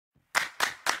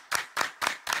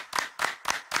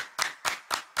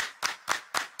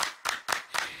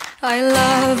I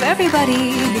love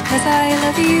everybody because I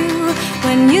love you.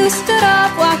 When you stood up,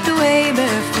 walked away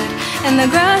barefoot, and the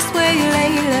grass where you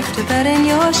lay left a bed in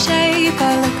your shape.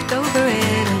 I looked over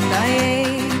it and I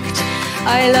ached.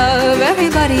 I love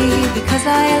everybody because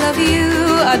I love you.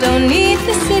 I don't need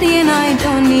the city and I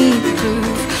don't need the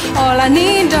proof. All I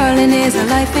need, darling, is a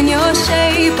life in your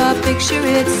shape. I picture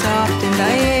it soft and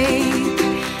I ache.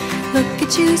 Look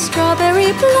at you,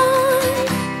 strawberry blonde.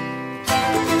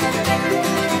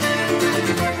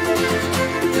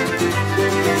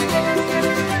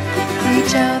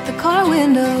 Reach out the car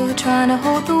window, trying to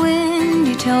hold the wind.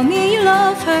 You tell me you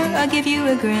love her, I give you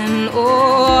a grin.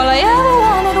 Oh, all I ever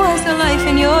wanted was a life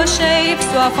in your shape.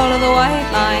 So I follow the white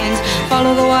lines,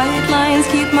 follow the white lines.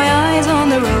 Keep my eyes on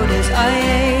the road as I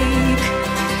ache.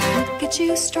 Look at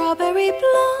you, strawberry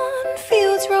blonde.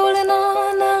 Fields rolling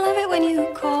on, I love it when you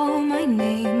call my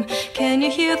name. Can you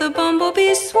hear the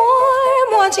bumblebee swarm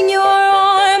watching your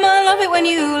arm? I love it when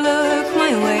you look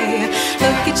my way.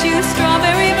 Look at you,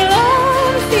 strawberry blonde.